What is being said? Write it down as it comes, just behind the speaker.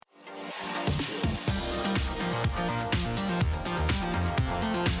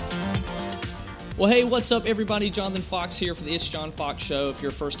Well, hey, what's up, everybody? Jon Fox here for the It's Jon Fox Show. If you're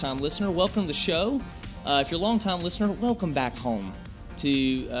a first-time listener, welcome to the show. If you're a long-time listener, welcome back home to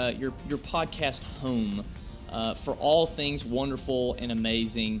your podcast home for all things wonderful and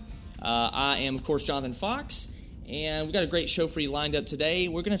amazing. I am, of course, Jon Fox, and we've got a great show for you lined up today.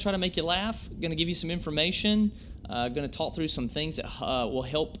 We're going to try to make you laugh, going to give you some information, going to talk through some things that will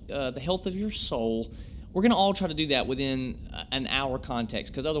help the health of your soul. We're going to all try to do that within an hour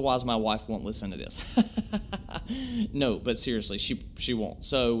context, because otherwise my wife won't listen to this. No, but seriously, she won't.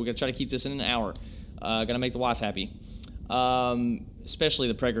 So we're going to try to keep this in an hour. Got to make the wife happy, especially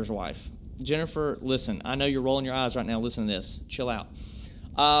the pregger's wife. Jennifer, listen, I know you're rolling your eyes right now. Listen to this. Chill out.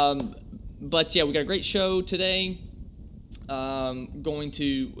 But yeah, we got a great show today. Going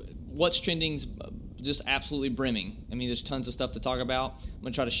to what's trending's just absolutely brimming. I mean, there's tons of stuff to talk about. I'm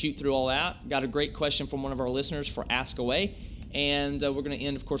going to try to shoot through all that. Got a great question from one of our listeners for Ask Away. And we're going to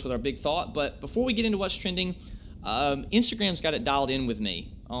end, of course, with our big thought. But before we get into what's trending, Instagram's got it dialed in with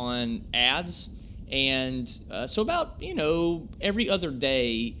me on ads. And so about, every other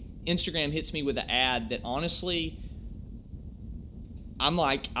day, Instagram hits me with an ad that honestly, I'm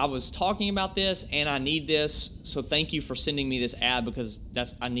like, I was talking about this and I need this, so thank you for sending me this ad because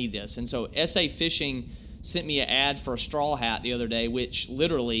I need this. And so SA Fishing sent me an ad for a straw hat the other day, which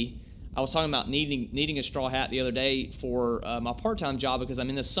literally, I was talking about needing a straw hat the other day for my part-time job because I'm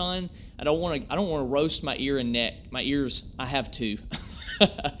in the sun. I don't want to roast my ear and neck. My ears, I have two.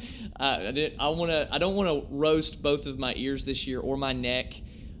 I don't want to roast both of my ears this year or my neck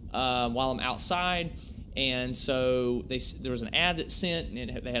while I'm outside. And so there was an ad that sent,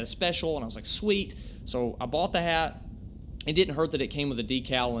 and they had a special, and I was like, sweet. So I bought the hat. It didn't hurt that it came with a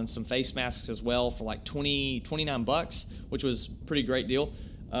decal and some face masks as well for like $29, which was a pretty great deal.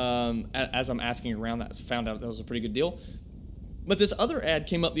 As I'm asking around, I found out that was a pretty good deal. But this other ad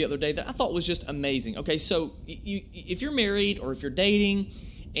came up the other day that I thought was just amazing. Okay, so if you're married or if you're dating,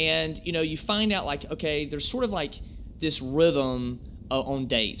 and you find out like, okay, there's sort of like this rhythm on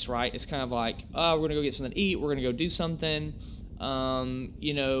dates, right? It's kind of like, we're going to go get something to eat, we're going to go do something,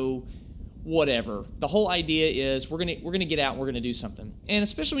 whatever. The whole idea is we're going to get out and we're going to do something. And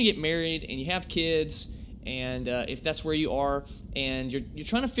especially when you get married and you have kids, and if that's where you are, and you're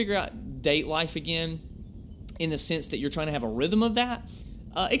trying to figure out date life again in the sense that you're trying to have a rhythm of that,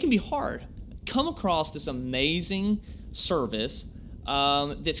 it can be hard. Come across this amazing service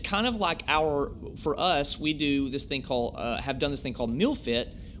that's kind of like for us, we do this thing called, have done this thing called Meal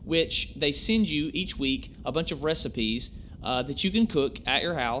Fit, which they send you each week a bunch of recipes that you can cook at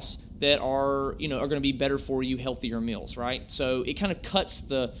your house that are going to be better for you, healthier meals, right? So it kind of cuts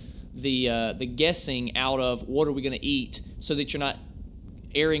the guessing out of what are we going to eat so that you're not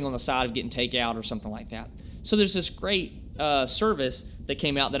erring on the side of getting takeout or something like that. So there's this great service that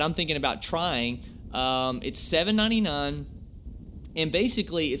came out that I'm thinking about trying. It's $7.99. And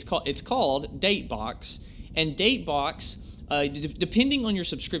basically, it's called DateBox, and DateBox, depending on your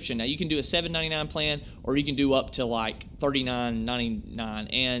subscription. Now, you can do a $7.99 plan, or you can do up to like $39.99.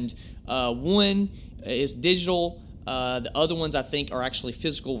 And one is digital. The other ones, I think, are actually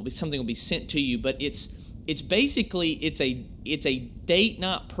physical. Something will be sent to you. But it's basically a date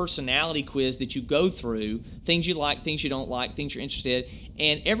night personality quiz that you go through, things you like, things you don't like, things you're interested in.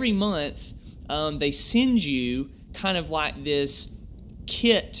 And every month, they send you kind of like this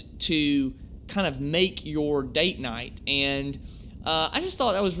kit to kind of make your date night, and I just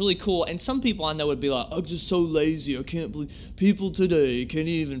thought that was really cool. And some people I know would be like, I'm just so lazy, I can't believe people today can't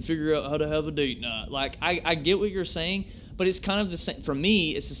even figure out how to have a date night. Like, I get what you're saying, but it's kind of the same. For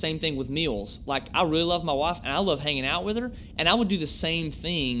me, it's the same thing with meals. Like, I really love my wife, and I love hanging out with her, and I would do the same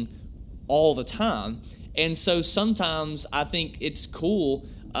thing all the time. And so sometimes I think it's cool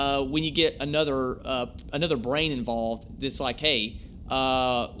when you get another brain involved that's like, hey,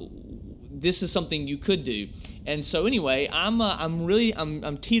 this is something you could do. And so anyway, I'm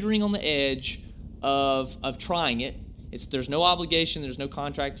teetering on the edge of trying it. There's no obligation, there's no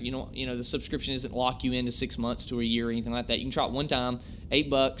contract. The subscription doesn't lock you into 6 months to a year or anything like that. You can try it one time,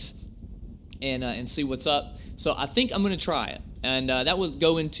 $8, and see what's up. So I think I'm going to try it, and that would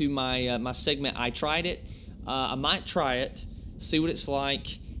go into my segment. I tried it. I might try it, see what it's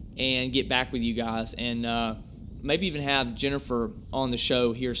like, and get back with you guys, and maybe even have Jennifer on the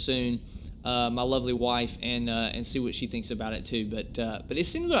show here soon, my lovely wife, and see what she thinks about it too. But it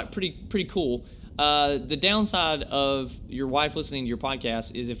seemed like pretty cool. The downside of your wife listening to your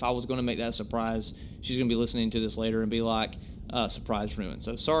podcast is if I was going to make that a surprise, she's going to be listening to this later and be like, surprise ruined.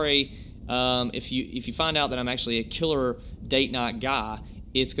 So sorry if you find out that I'm actually a killer date night guy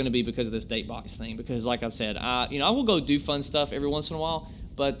it's going to be because of this date box thing. Because, like I said, I will go do fun stuff every once in a while,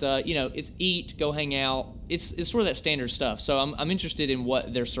 but it's eat, go hang out. It's sort of that standard stuff. So I'm interested in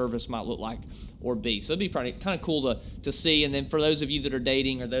what their service might look like or be. So it'd be probably kind of cool to see. And then for those of you that are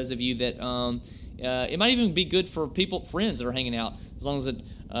dating, or those of you that it might even be good for friends that are hanging out, as long as it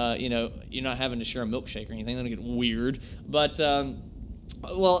you're not having to share a milkshake or anything. That'll get weird. But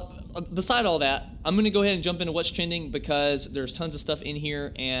beside all that, I'm going to go ahead and jump into what's trending, because there's tons of stuff in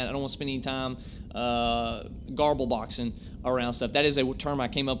here, and I don't want to spend any time garble boxing around stuff. That is a term I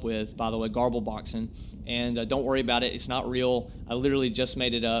came up with, by the way, garble boxing. And don't worry about it. It's not real. I literally just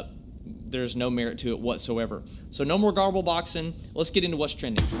made it up. There's no merit to it whatsoever. So no more garble boxing. Let's get into what's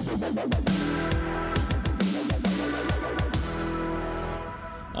trending.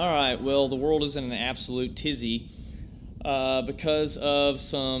 All right, well, the world is in an absolute tizzy because of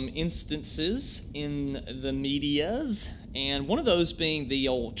some instances in the medias, and one of those being the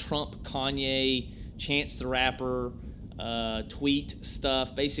old Trump, Kanye, Chance the Rapper tweet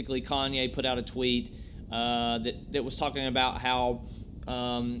stuff. Basically, Kanye put out a tweet that was talking about how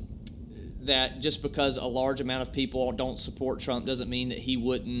that just because a large amount of people don't support Trump doesn't mean that he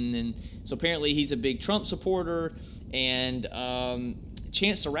wouldn't. And so apparently he's a big Trump supporter, and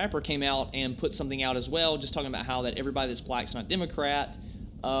Chance the Rapper came out and put something out as well, just talking about how that everybody that's black's not Democrat.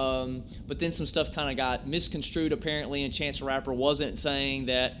 But then some stuff kind of got misconstrued apparently, and Chance the Rapper wasn't saying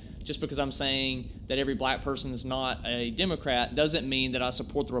that just because I'm saying that every black person is not a Democrat doesn't mean that I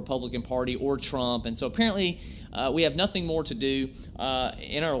support the Republican Party or Trump. And so apparently we have nothing more to do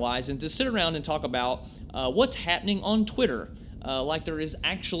in our lives than to sit around and talk about what's happening on Twitter. Like there is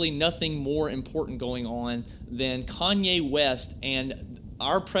actually nothing more important going on than Kanye West and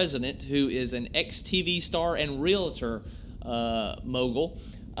our president, who is an ex-TV star and realtor mogul,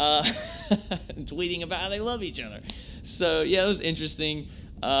 tweeting about how they love each other. So, yeah, it was interesting.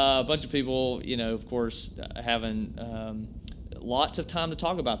 A bunch of people, of course, having lots of time to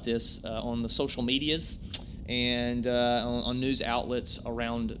talk about this on the social medias and on news outlets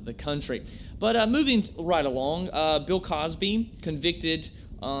around the country. But moving right along, Bill Cosby convicted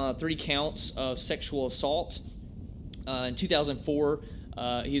 3 counts of sexual assault. In 2004,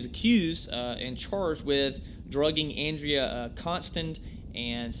 he was accused and charged with drugging Andrea Constant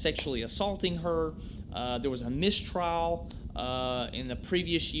and sexually assaulting her. There was a mistrial in the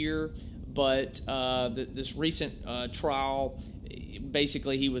previous year, but this recent trial,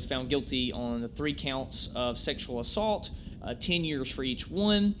 basically he was found guilty on the 3 counts of sexual assault, 10 years for each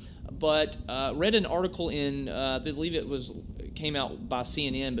one. But read an article in, I believe it came out by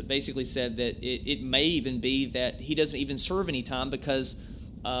CNN, but basically said that it may even be that he doesn't even serve any time because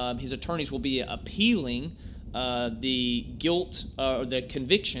his attorneys will be appealing the guilt or the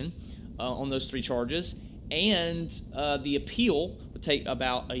conviction on those 3 charges, and the appeal would take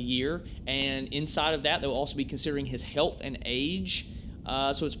about a year, and inside of that they'll also be considering his health and age,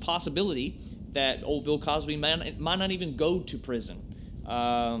 so it's a possibility that old Bill Cosby might not even go to prison.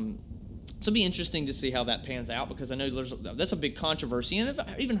 So it'll be interesting to see how that pans out, because I know that's a big controversy, and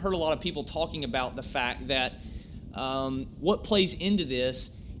I've even heard a lot of people talking about the fact that what plays into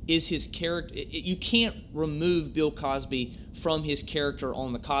this is his character. You can't remove Bill Cosby from his character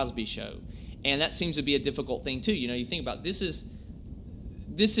on the Cosby Show, and that seems to be a difficult thing too. You think about this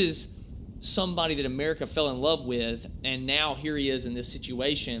is somebody that America fell in love with, and now here he is in this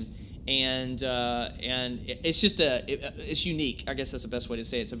situation. And it's just it's unique. I guess that's the best way to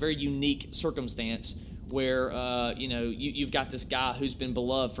say it. It's a very unique circumstance where you've got this guy who's been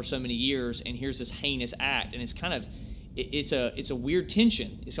beloved for so many years, and here's this heinous act, and it's kind of it's a weird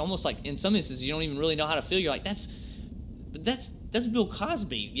tension. It's almost like in some instances you don't even really know how to feel. You're like that's Bill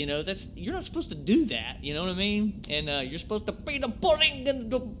Cosby. You're not supposed to do that. You know what I mean? And you're supposed to be the pudding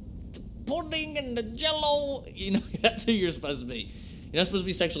and the jello. That's who you're supposed to be. You're not supposed to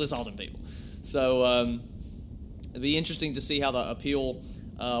be sexually assaulting people. So it'll be interesting to see how the appeal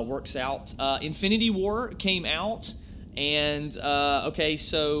works out. Infinity War came out, and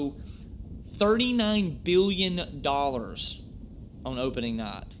so $39 billion on opening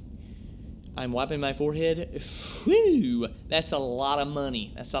night. I'm wiping my forehead. Whew, that's a lot of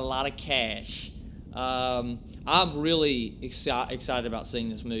money. That's a lot of cash. I'm really excited about seeing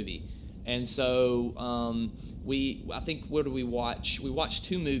this movie. And so I think, what did we watch? We watched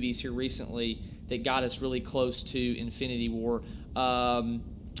 2 movies here recently that got us really close to Infinity War.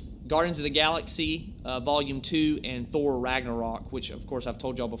 Guardians of the Galaxy, Volume 2, and Thor Ragnarok, which, of course, I've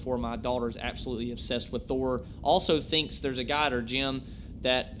told y'all before, my daughter's absolutely obsessed with Thor. Also thinks there's a guy at her gym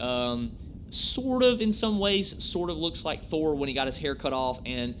that in some ways, sort of looks like Thor when he got his hair cut off,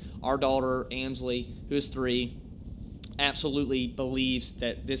 and our daughter, Amsley, who is 3, absolutely believes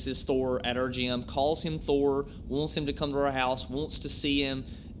that this is Thor at our gym, calls him Thor, wants him to come to our house, wants to see him,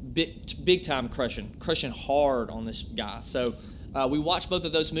 big time crushing hard on this guy. So we watched both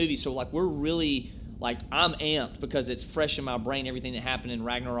of those movies, so like we're really, like, I'm amped because it's fresh in my brain, everything that happened in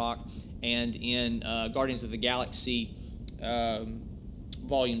Ragnarok and in Guardians of the Galaxy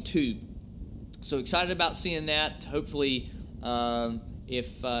Volume 2. So excited about seeing that. Hopefully,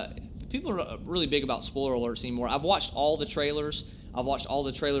 if people are really big about spoiler alerts anymore. I've watched all the trailers. I've watched all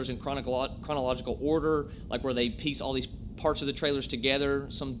the trailers in chronological order, like where they piece all these parts of the trailers together.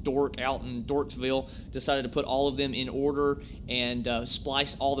 Some dork out in Dorksville decided to put all of them in order and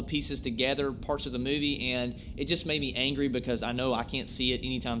splice all the pieces together, parts of the movie, and it just made me angry because I know I can't see it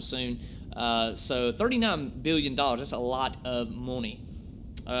anytime soon. So $39 billion, that's a lot of money.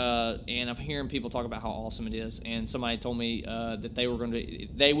 And I'm hearing people talk about how awesome it is, and somebody told me that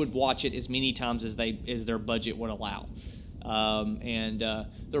they would watch it as many times as their budget would allow. And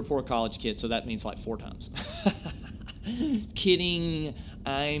they're a poor college kid, so that means like 4 times. Kidding.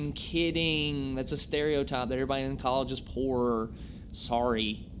 I'm kidding. That's a stereotype that everybody in college is poor.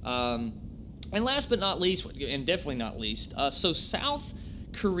 Sorry. And last but not least, and definitely not least, so South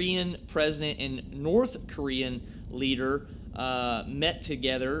Korean president and North Korean leader met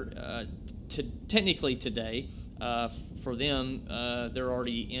together technically today. For them, they're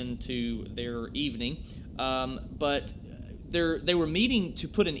already into their evening. But they were meeting to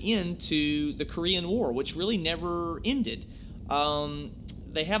put an end to the Korean War, which really never ended.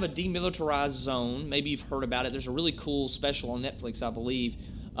 They have a demilitarized zone. Maybe you've heard about it. There's a really cool special on Netflix, I believe,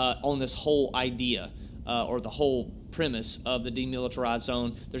 on this whole idea or the whole premise of the demilitarized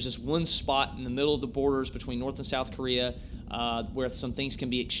zone. There's this one spot in the middle of the borders between North and South Korea where some things can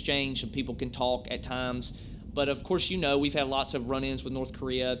be exchanged and people can talk at times. But of course, we've had lots of run-ins with North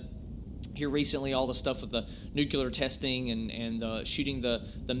Korea. Here recently, all the stuff with the nuclear testing and shooting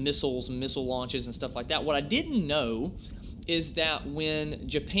the missiles and missile launches and stuff like that. What I didn't know is that when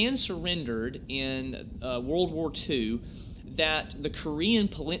Japan surrendered in World War II, that the Korean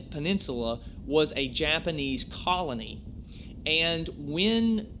Peninsula was a Japanese colony. And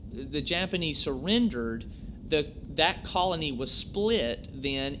when the Japanese surrendered, that colony was split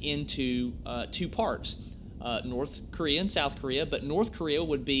then into 2 parts, North Korea and South Korea. But North Korea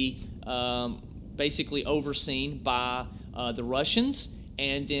would be basically overseen by the Russians,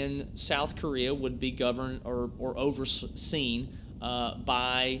 and then South Korea would be governed or overseen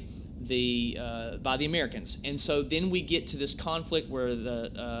by the Americans. And so then we get to this conflict where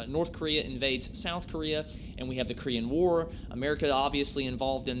the North Korea invades South Korea, and we have the Korean War. America obviously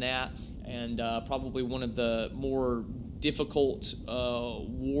involved in that, and probably one of the more difficult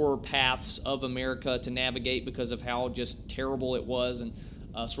war paths of America to navigate because of how just terrible it was, and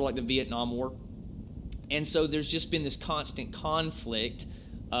sort of like the Vietnam War. And so there's just been this constant conflict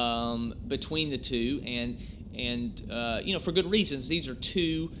between the two, and for good reasons. These are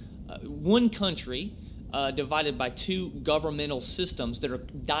one country divided by 2 governmental systems that are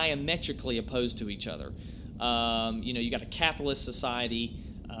diametrically opposed to each other. You got a capitalist society,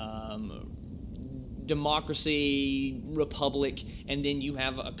 democracy, republic, and then you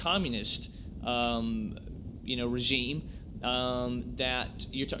have a communist, regime. That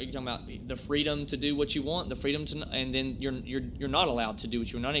you're talking about the freedom to do what you want, the freedom to, and then you're not allowed to do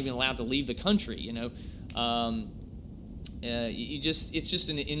what you're not even allowed to leave the country. It's just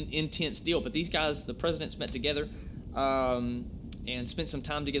an intense deal. But these guys, the presidents, met together and spent some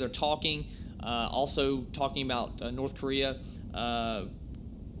time together talking. Also talking about North Korea,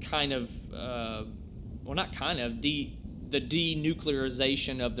 the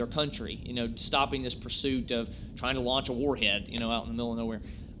denuclearization of their country, stopping this pursuit of trying to launch a warhead, out in the middle of nowhere.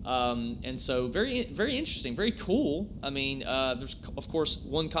 And so very, very interesting, very cool. I mean, there's, of course,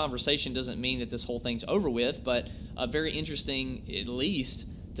 one conversation doesn't mean that this whole thing's over with, but very interesting, at least,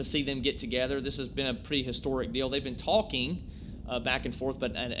 to see them get together. This has been a pretty historic deal. They've been talking back and forth,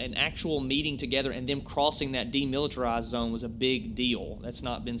 but an actual meeting together and them crossing that demilitarized zone was a big deal. That's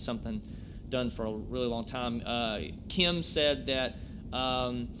not been something done for a really long time. Kim said that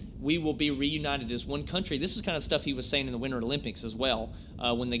we will be reunited as one country. This is kind of stuff he was saying in the Winter Olympics as well,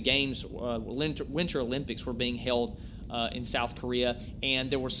 when the games, Winter Olympics were being held in South Korea,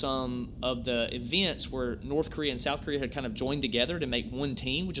 and there were some of the events where North Korea and South Korea had kind of joined together to make one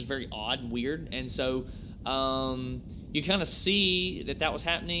team, which is very odd and weird. And so you kind of see that was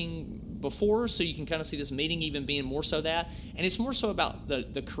happening before, so you can kind of see this meeting even being more so that. And it's more so about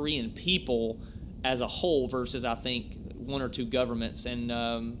the Korean people as a whole versus, I think, 1 or 2 governments. And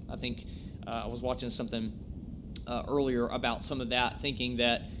I think I was watching something earlier about some of that, thinking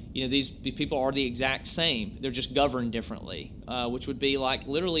that, these people are the exact same. They're just governed differently, which would be like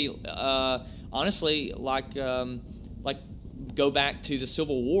literally, honestly, like go back to the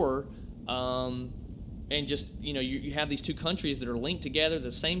Civil War, and just you have these two countries that are linked together,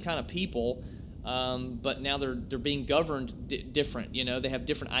 the same kind of people, but now they're being governed different. They have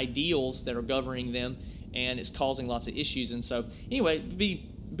different ideals that are governing them, and it's causing lots of issues. And so anyway, it'd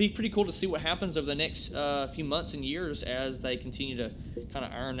be pretty cool to see what happens over the next few months and years as they continue to kind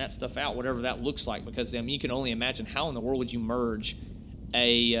of iron that stuff out, whatever that looks like. Because you can only imagine, how in the world would you merge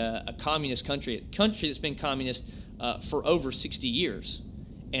a communist country, a country that's been communist for over 60 years,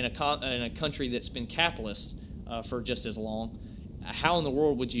 and a country that's been capitalist for just as long? How in the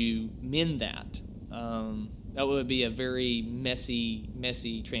world would you mend that? That would be a very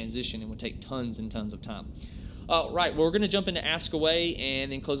messy transition and would take tons and tons of time. Right, well, we're going to jump into Ask Away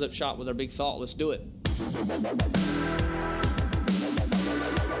and then close up shop with our big thought. Let's do it.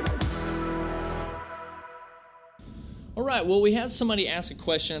 All right, well, we had somebody ask a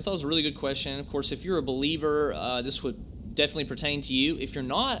question. I thought it was a really good question. Of course, if you're a believer, this would definitely pertain to you. If you're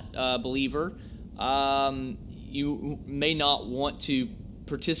not a believer, you may not want to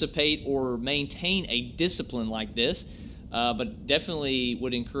participate or maintain a discipline like this, but definitely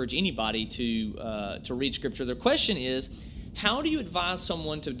would encourage anybody to read Scripture. Their question is, how do you advise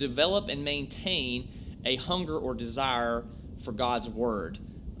someone to develop and maintain a hunger or desire for God's Word?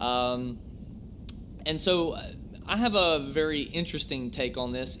 And so I have a very interesting take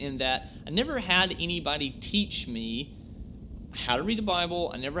on this, in that I never had anybody teach me how to read the Bible.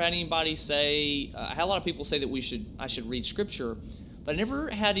 I never had anybody say, I had a lot of people say that I should read Scripture, but I never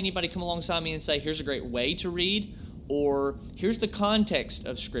had anybody come alongside me and say, here's a great way to read, or here's the context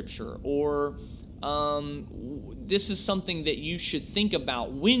of Scripture, or this is something that you should think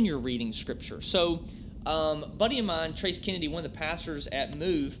about when you're reading Scripture. So a buddy of mine, Trace Kennedy, one of the pastors at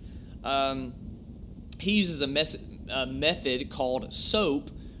Move, he uses a method called SOAP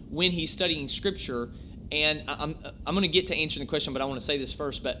when he's studying Scripture. And I'm going to get to answering the question, but I want to say this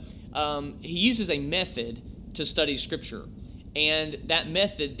first. But he uses a method to study Scripture. And that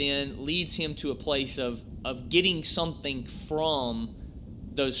method then leads him to a place of getting something from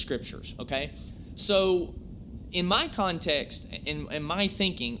those Scriptures, okay? So in my context, in my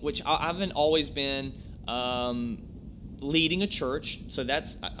thinking, which I haven't always been leading a church, so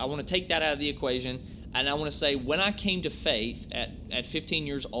I want to take that out of the equation. And I want to say, when I came to faith at 15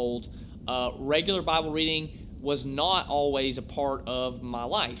 years old, regular Bible reading was not always a part of my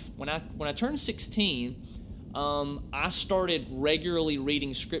life. When I turned 16, I started regularly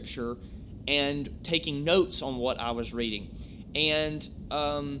reading Scripture and taking notes on what I was reading. And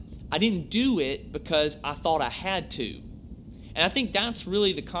I didn't do it because I thought I had to. And I think that's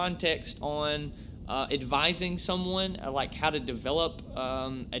really the context on advising someone, like how to develop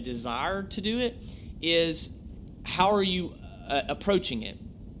a desire to do it, is how are you approaching it?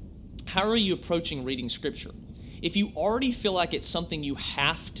 How are you approaching reading Scripture? If you already feel like it's something you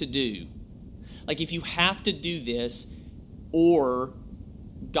have to do, like if you have to do this, or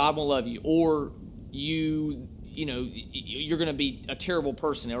God won't love you, or you're going to be a terrible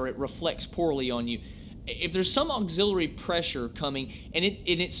person, or it reflects poorly on you. If there's some auxiliary pressure coming, and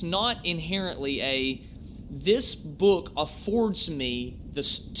it's not inherently this book affords me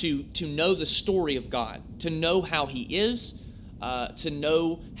to know the story of God, to know how He is, to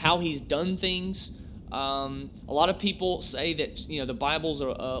know how He's done things. A lot of people say that the Bible's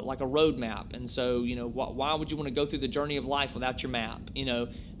like a road map, and so why would you want to go through the journey of life without your map? And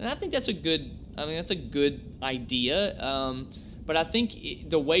I think that's a good idea. But I think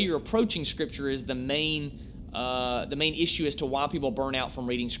the way you're approaching Scripture is the main issue as to why people burn out from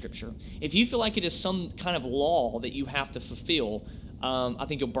reading Scripture. If you feel like it is some kind of law that you have to fulfill, I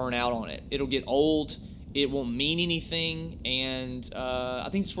think you'll burn out on it. It'll get old. It won't mean anything, and I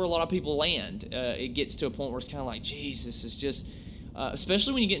think that's where a lot of people land. It gets to a point where it's kind of like, geez, this is just,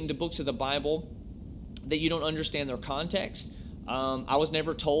 especially when you get into books of the Bible that you don't understand their context. I was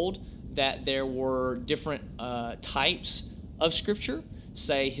never told that there were different types of Scripture,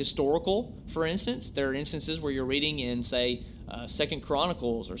 say historical, for instance. There are instances where you're reading in, say, 2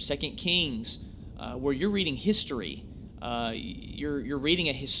 Chronicles or 2 Kings, where you're reading history. You're reading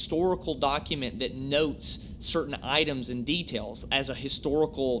a historical document that notes certain items and details as a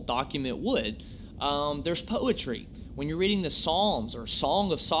historical document would. There's poetry. When you're reading the Psalms or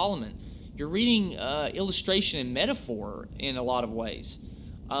Song of Solomon, you're reading illustration and metaphor in a lot of ways.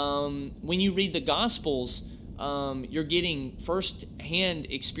 When you read the Gospels, you're getting first-hand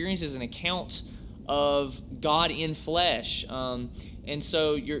experiences and accounts of God in flesh. And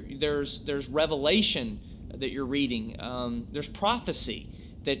so there's revelation that you're reading. There's prophecy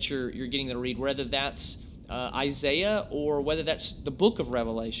that you're getting to read, whether that's Isaiah or whether that's the book of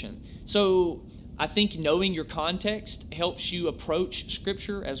Revelation. So I think knowing your context helps you approach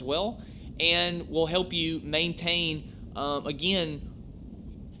Scripture as well, and will help you maintain, again,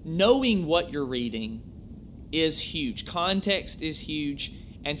 knowing what you're reading is huge. Context is huge,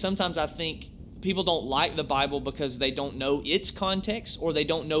 and sometimes I think people don't like the Bible because they don't know its context, or they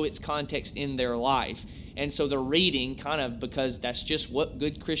don't know its context in their life. And so they're reading kind of because that's just what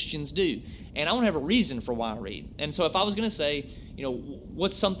good Christians do. And I want to have a reason for why I read. And so if I was going to say,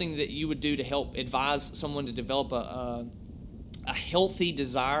 what's something that you would do to help advise someone to develop a healthy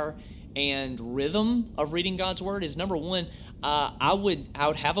desire and rhythm of reading God's Word, is number one, I would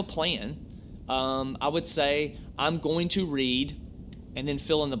have a plan. I would say I'm going to read and then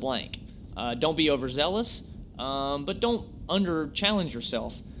fill in the blank. Don't be overzealous, but don't under-challenge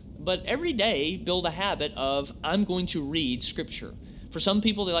yourself. But every day, build a habit of, I'm going to read Scripture. For some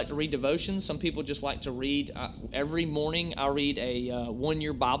people, they like to read devotions. Some people just like to read. Every morning, I read a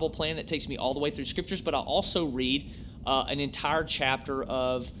one-year Bible plan that takes me all the way through Scriptures, but I also read an entire chapter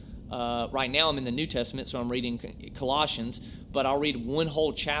of, right now I'm in the New Testament, so I'm reading Colossians, but I'll read one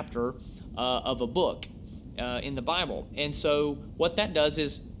whole chapter of a book in the Bible. And so what that does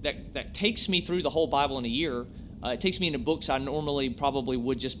is that takes me through the whole Bible in a year. It takes me into books I normally probably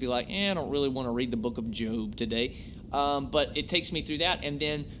would just be like, I don't really want to read the book of Job today. But it takes me through that, and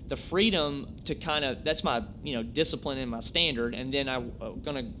then the freedom to kind of, that's my discipline and my standard, and then I'm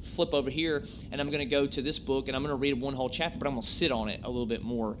going to flip over here, and I'm going to go to this book, and I'm going to read one whole chapter, but I'm going to sit on it a little bit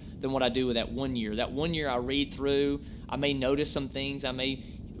more than what I do with that 1 year. That 1 year I read through, I may notice some things, I may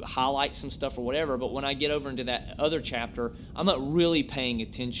highlight some stuff or whatever, but when I get over into that other chapter, I'm not really paying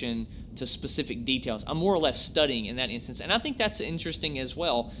attention to specific details. I'm more or less studying in that instance, and I think that's interesting as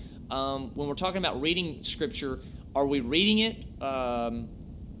well. When we're talking about reading Scripture, are we reading it? Are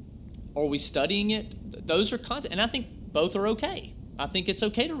we studying it? Those are constant, and I think both are okay. I think it's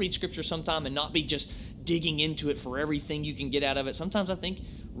okay to read Scripture sometime and not be just digging into it for everything you can get out of it. Sometimes I think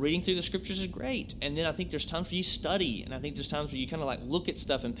reading through the Scriptures is great, and then I think there's times where you study, and I think there's times where you kind of like look at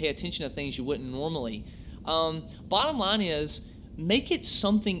stuff and pay attention to things you wouldn't normally. Bottom line is, make it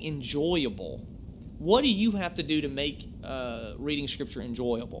something enjoyable. What do you have to do to make reading Scripture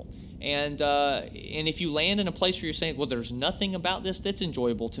enjoyable? And if you land in a place where you're saying, well, there's nothing about this that's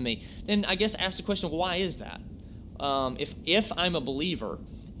enjoyable to me, then I guess ask the question, well, why is that? If I'm a believer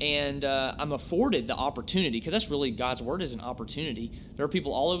and I'm afforded the opportunity, because that's really God's Word is an opportunity. There are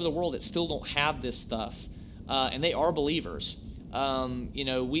people all over the world that still don't have this stuff, and they are believers.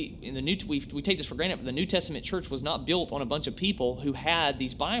 We take this for granted, but the New Testament church was not built on a bunch of people who had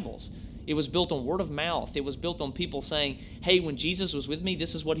these Bibles. It was built on word of mouth. It was built on people saying, hey, when Jesus was with me,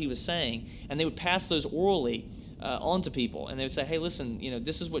 this is what he was saying. And they would pass those orally on to people. And they would say, hey, listen,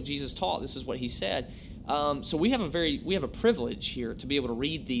 this is what Jesus taught. This is what he said. So we have a privilege here to be able to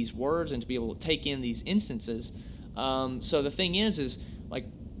read these words and to be able to take in these instances. So the thing is like,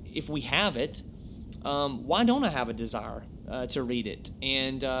 if we have it, why don't I have a desire to read it?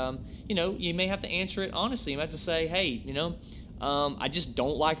 And, you may have to answer it honestly. You might have to say, hey, I just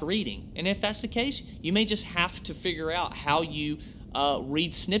don't like reading. And if that's the case, you may just have to figure out how you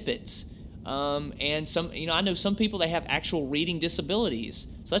read snippets. And I know some people, they have actual reading disabilities.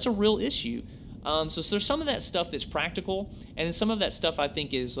 So that's a real issue. So there's some of that stuff that's practical, and then some of that stuff I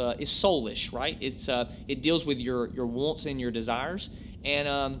think is soulish, right? It deals with your wants and your desires.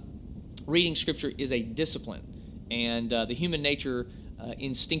 And reading Scripture is a discipline. And the human nature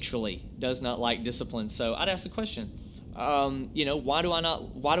instinctually does not like discipline. So I'd ask the question, why do I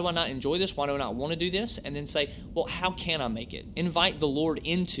not enjoy this? Why do I not want to do this? And then say, well, how can I make it? Invite the Lord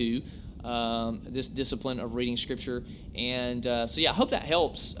into this discipline of reading Scripture. And I hope that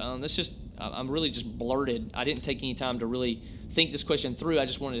helps. I'm really just blurted. I didn't take any time to really think this question through. I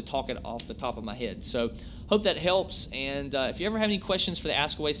just wanted to talk it off the top of my head. So hope that helps. And if you ever have any questions for the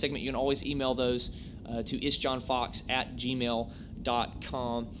Ask Away segment, you can always email those to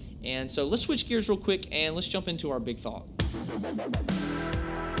isjohnfox@gmail.com. And so let's switch gears real quick and let's jump into our big thought.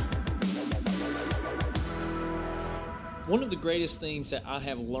 One of the greatest things that I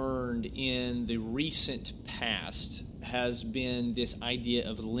have learned in the recent past has been this idea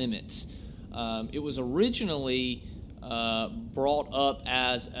of limits. It was originally brought up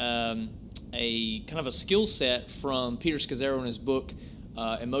as a kind of a skill set from Peter Scazzaro in his book,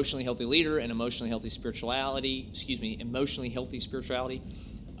 Emotionally Healthy Leader and Emotionally Healthy Spirituality,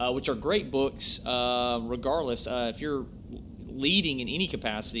 which are great books regardless. If you're leading in any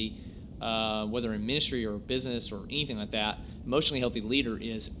capacity, whether in ministry or business or anything like that, Emotionally Healthy Leader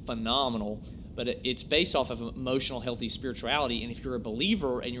is phenomenal. but it's based off of emotional, healthy spirituality. And if you're a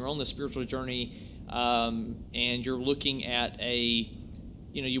believer and you're on the spiritual journey, and you're looking at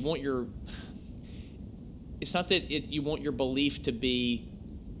you want your, it's not that you want your belief to be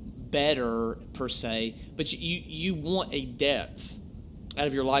better per se, but you want a depth out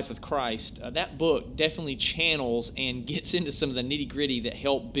of your life with Christ. That book definitely channels and gets into some of the nitty-gritty that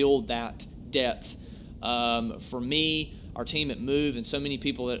help build that depth. For me, our team at Move, and so many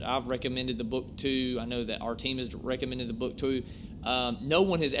people that I've recommended the book to, I know that our team has recommended the book to, no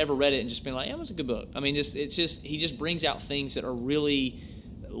one has ever read it and just been like, yeah, it's a good book. I mean, he just brings out things that are really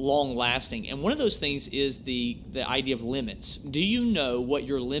long-lasting. And one of those things is the idea of limits. Do you know what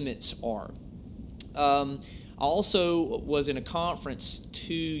your limits are? I also was in a conference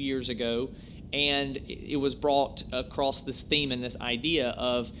 2 years ago, and it was brought across this theme and this idea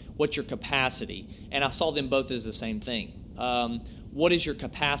of what's your capacity. And I saw them both as the same thing. What is your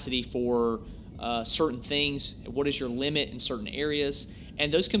capacity for certain things? What is your limit in certain areas?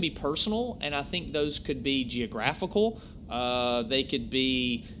 And those can be personal, and I think those could be geographical. They could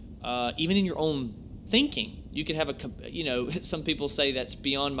be even in your own thinking. You could have some people say that's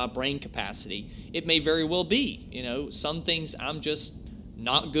beyond my brain capacity. It may very well be. Some things I'm just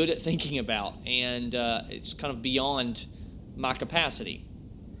not good at thinking about, and it's kind of beyond my capacity.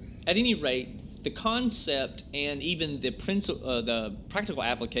 At any rate, the concept and even the practical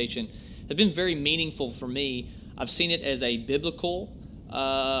application have been very meaningful for me. I've seen it as a biblical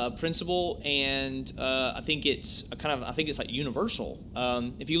principle, and I think it's like universal.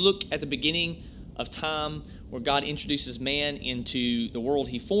 If you look at the beginning of time, where God introduces man into the world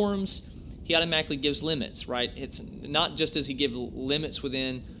He forms, He automatically gives limits, right? It's not just does He give limits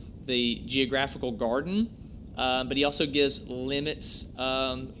within the geographical garden, but He also gives limits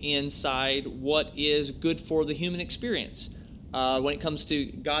inside what is good for the human experience. When it comes to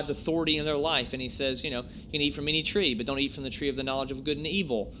God's authority in their life, and He says, you can eat from any tree, but don't eat from the tree of the knowledge of good and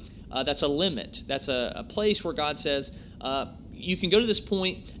evil. That's a limit. That's a place where God says, you can go to this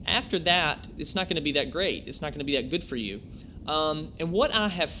point. After that, it's not going to be that great. It's not going to be that good for you. And what I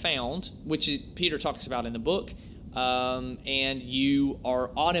have found, which Peter talks about in the book, and you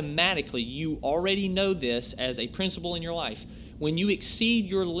already know this as a principle in your life. When you exceed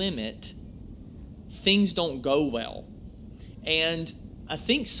your limit, things don't go well. And I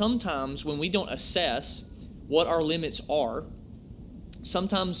think sometimes when we don't assess what our limits are,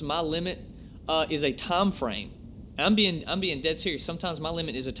 sometimes my limit is a time frame. I'm being dead serious. Sometimes my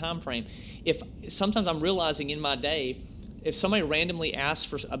limit is a time frame. Sometimes I'm realizing in my day, if somebody randomly asks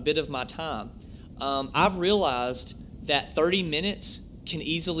for a bit of my time, I've realized that 30 minutes can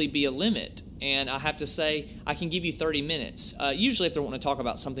easily be a limit. And I have to say, I can give you 30 minutes, usually if they want to talk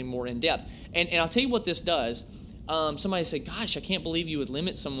about something more in depth. And I'll tell you what this does. Somebody said, gosh, I can't believe you would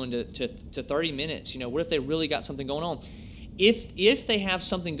limit someone to 30 minutes. What if they really got something going on? If they have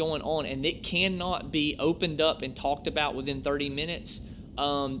something going on and it cannot be opened up and talked about within 30 minutes,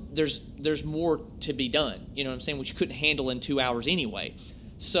 there's more to be done, you know what I'm saying, which you couldn't handle in 2 hours anyway.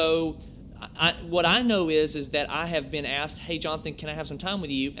 So what I know is that I have been asked, hey, Jonathan, can I have some time with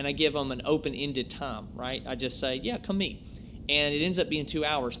you? And I give them an open-ended time, right? I just say, yeah, come meet. And it ends up being 2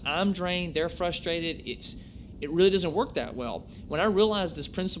 hours. I'm drained. They're frustrated. It really doesn't work that well. When I realized this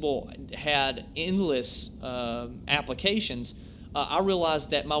principle had endless applications, I realized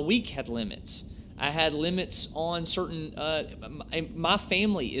that my week had limits. I had limits on certain, my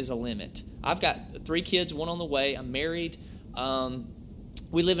family is a limit. I've got 3 kids, 1 on the way. I'm married.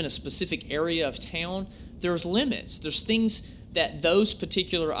 We live in a specific area of town. There's limits. There's things that those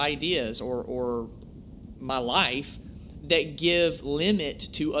particular ideas or my life that give limit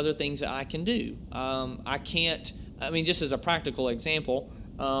to other things that I can do. Just as a practical example,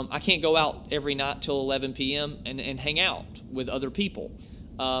 I can't go out every night till 11 p.m. and hang out with other people.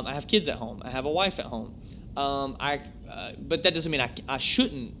 I have kids at home. I have a wife at home. But that doesn't mean I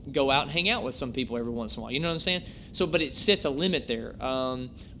shouldn't go out and hang out with some people every once in a while. You know what I'm saying? But it sets a limit there.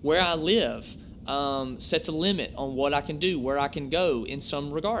 Where I live sets a limit on what I can do, where I can go in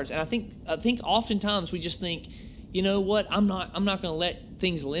some regards. And I think oftentimes we just think, you know what? I'm not going to let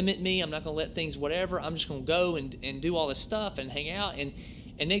things limit me. I'm not going to let things whatever. I'm just going to go and do all this stuff and hang out. And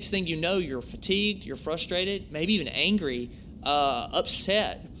next thing you know, you're fatigued, you're frustrated, maybe even angry,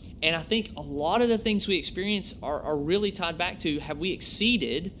 upset. And I think a lot of the things we experience are really tied back to, have we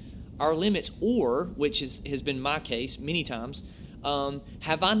exceeded our limits, or, which has been my case many times,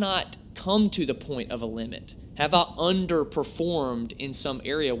 have I not come to the point of a limit? Have I underperformed in some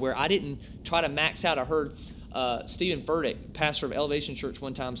area where I didn't try to max out? I heard Stephen Furtick, pastor of Elevation Church,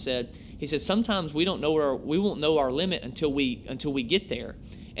 one time said, sometimes we won't know our limit until we get there.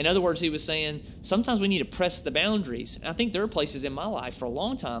 In other words, he was saying sometimes we need to press the boundaries. And I think there are places in my life for a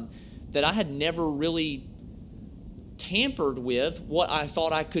long time that I had never really tampered with what I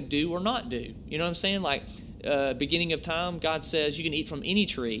thought I could do or not do. You know what I'm saying? Like, beginning of time, God says you can eat from any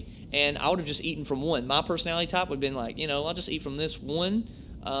tree, and I would have just eaten from one. My personality type would have been like, I'll just eat from this one.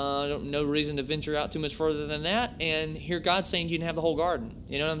 No reason to venture out too much further than that. And here God's saying you can have the whole garden.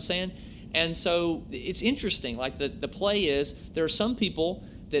 You know what I'm saying? And so it's interesting. Like the play is there are some people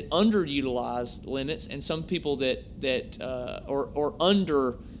that underutilize limits, and some people that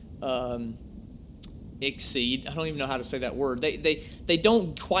under exceed. I don't even know how to say that word. They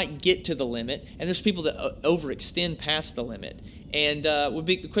don't quite get to the limit, and there's people that overextend past the limit. And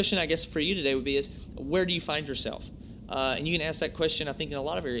the question I guess for you today would be is, where do you find yourself? And you can ask that question, I think, in a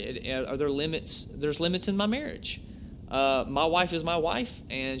lot of areas. Are there limits? There's limits in my marriage. My wife is my wife,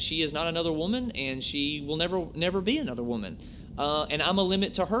 and she is not another woman, and she will never be another woman. And I'm a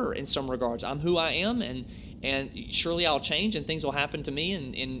limit to her in some regards. I'm who I am, and surely I'll change, and things will happen to me,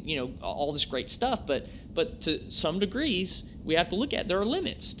 and all this great stuff. But to some degrees, we have to look at there are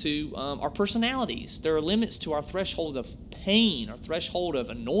limits to our personalities. There are limits to our threshold of pain, our threshold of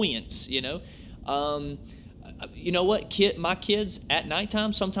annoyance. You know what? My kids at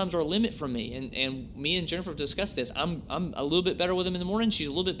nighttime sometimes are a limit for me, and me and Jennifer have discussed this. I'm a little bit better with them in the morning. She's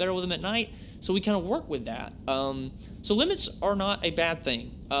a little bit better with them at night, so we kind of work with that. So limits are not a bad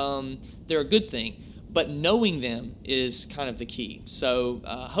thing. They're a good thing, but knowing them is kind of the key. So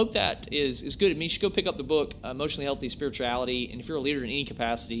hope that is good. I mean, you should go pick up the book, Emotionally Healthy Spirituality, and if you're a leader in any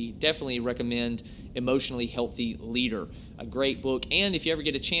capacity, definitely recommend Emotionally Healthy Leader. A great book. And if you ever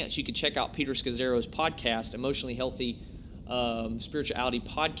get a chance, you could check out Peter Scazzero's podcast, Emotionally Healthy Spirituality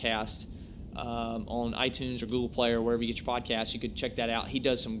Podcast, on iTunes or Google Play or wherever you get your podcasts. You could check that out. He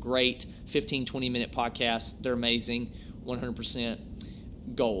does some great 15, 20-minute podcasts. They're amazing, 100%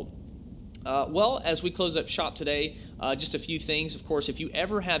 gold. Well, as we close up shop today, just a few things. Of course, if you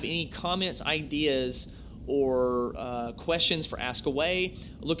ever have any comments, ideas, or questions for Ask Away,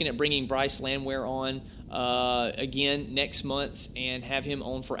 looking at bringing Bryce Landwehr on again next month and have him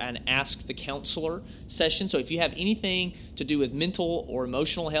on for an Ask the Counselor session. So if you have anything to do with mental or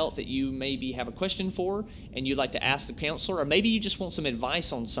emotional health that you maybe have a question for and you'd like to ask the counselor, or maybe you just want some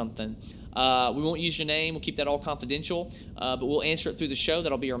advice on something, we won't use your name. We'll keep that all confidential, but we'll answer it through the show.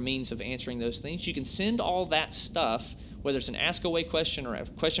 That'll be our means of answering those things. You can send all that stuff, whether it's an Ask Away question or a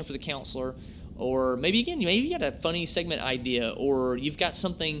question for the counselor, or maybe you got a funny segment idea, or you've got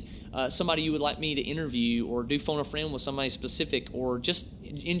something, somebody you would like me to interview or do phone a friend with somebody specific, or just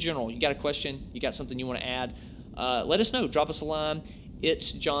in general, you got a question, you got something you want to add, let us know. Drop us a line.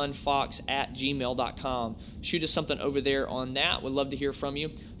 It's johnfox@gmail.com. Shoot us something over there on that. We'd love to hear from you.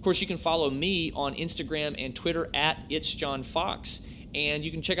 Of course, you can follow me on Instagram and Twitter at It's Jon Fox, and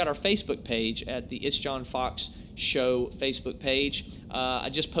you can check out our Facebook page at the It's Jon Fox Show Facebook page. I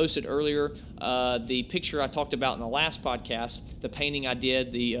just posted earlier the picture I talked about in the last podcast, the painting I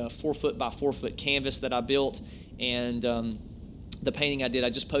did, the 4 foot by 4 foot canvas that I built, and the painting I did. I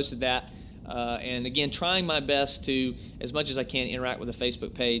just posted that. And again, trying my best to, as much as I can, interact with the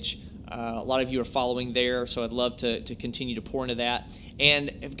Facebook page. A lot of you are following there, so I'd love to continue to pour into that. And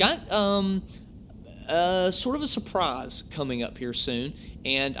I've got sort of a surprise coming up here soon,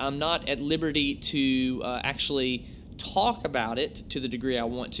 and I'm not at liberty to actually talk about it to the degree I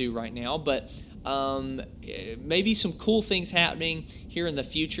want to right now, but maybe some cool things happening here in the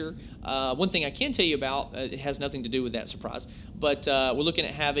future. One thing I can tell you about, it has nothing to do with that surprise, but we're looking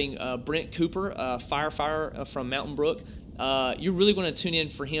at having Brent Cooper, a firefighter from Mountain Brook. You're really going to tune in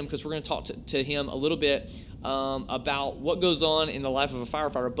for him, because we're going to talk to him a little bit about what goes on in the life of a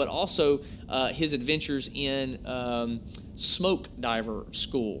firefighter, but also his adventures in smoke diver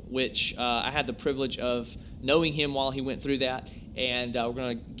school, which I had the privilege of knowing him while he went through that, and we're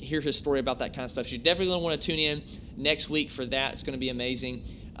going to hear his story about that kind of stuff. So you definitely going to want to tune in next week for that. It's going to be amazing.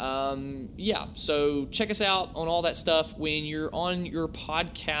 So check us out on all that stuff when you're on your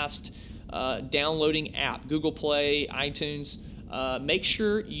podcast downloading app, Google Play, iTunes. Make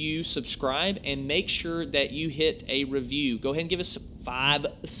sure you subscribe, and make sure that you hit a review. Go ahead and give us 5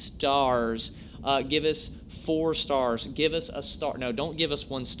 stars. Give us 4 stars. Give us a star. No, don't give us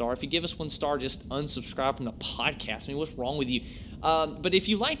 1 star. If you give us 1 star, just unsubscribe from the podcast. I mean, what's wrong with you? But if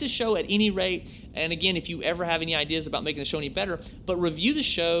you like the show at any rate, and again, if you ever have any ideas about making the show any better, but review the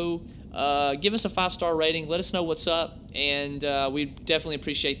show, give us a 5-star rating, let us know what's up, and we definitely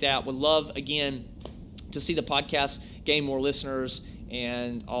appreciate that. Would love, again, to see the podcast gain more listeners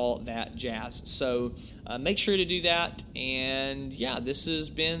and all that jazz. So make sure to do that. And yeah, this has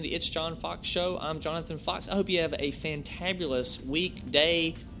been the It's Jon Fox Show. I'm Jonathan Fox. I hope you have a fantabulous week,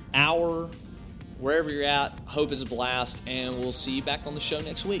 day, hour, wherever you're at. Hope it's a blast, and we'll see you back on the show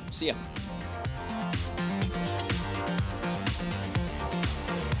next week. See ya.